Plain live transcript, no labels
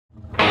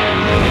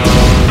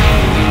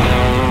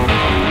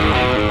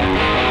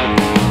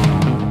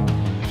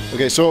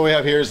Okay, so what we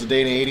have here is the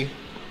Dana 80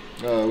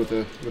 with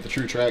the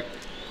True Track.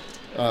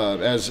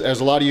 As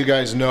a lot of you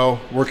guys know,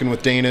 working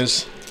with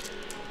Danas,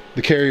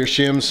 the carrier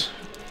shims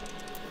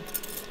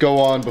go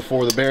on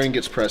before the bearing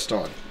gets pressed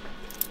on.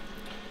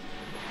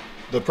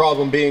 The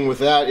problem being with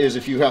that is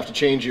if you have to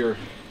change your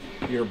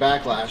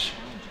backlash,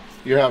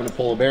 you're having to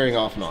pull a bearing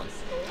off and on.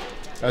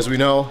 As we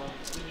know,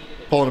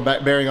 pulling a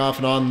bearing off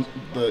and on,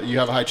 you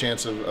have a high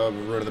chance of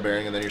ruining the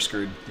bearing, and then you're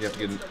screwed. You have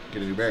to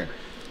get a new bearing.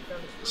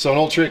 So an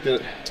old trick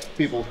that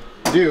people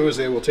do is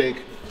they will take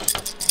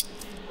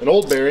an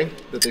old bearing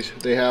that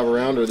they have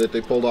around, or that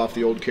they pulled off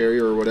the old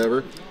carrier or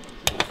whatever,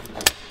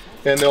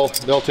 and they'll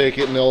take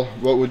it, and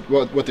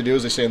what they do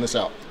is they sand this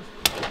out.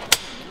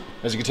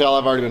 As you can tell,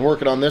 I've already been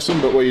working on this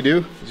one, but what you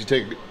do is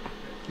you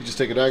just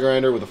take a die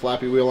grinder with a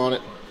flappy wheel on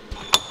it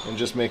and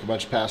just make a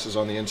bunch of passes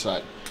on the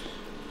inside.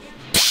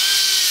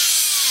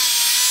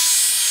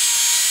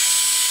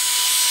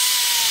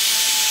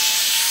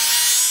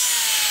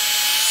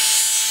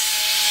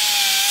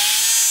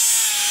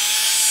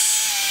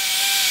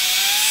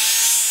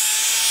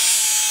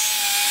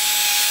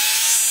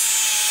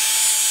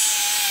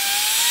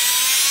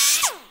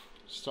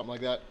 Something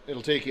like that.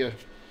 It'll take you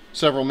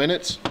several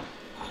minutes,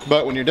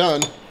 but when you're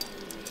done,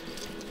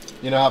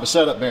 you now have a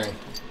setup bearing.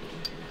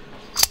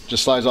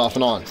 Just slides off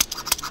and on.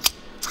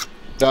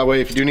 That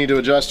way, if you do need to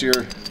adjust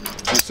your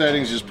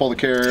settings, you just pull the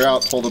carrier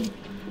out, pull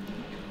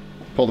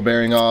the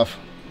bearing off,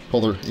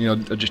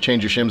 just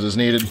change your shims as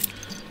needed,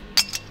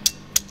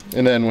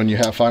 and then when you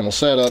have final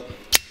setup,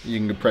 you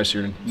can press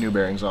your new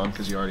bearings on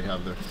because you already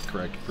have the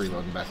correct preload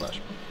and backlash.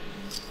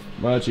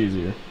 Much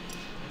easier.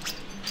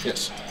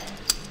 Yes.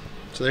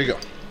 So there you go.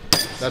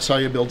 That's how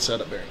you build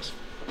setup bearings.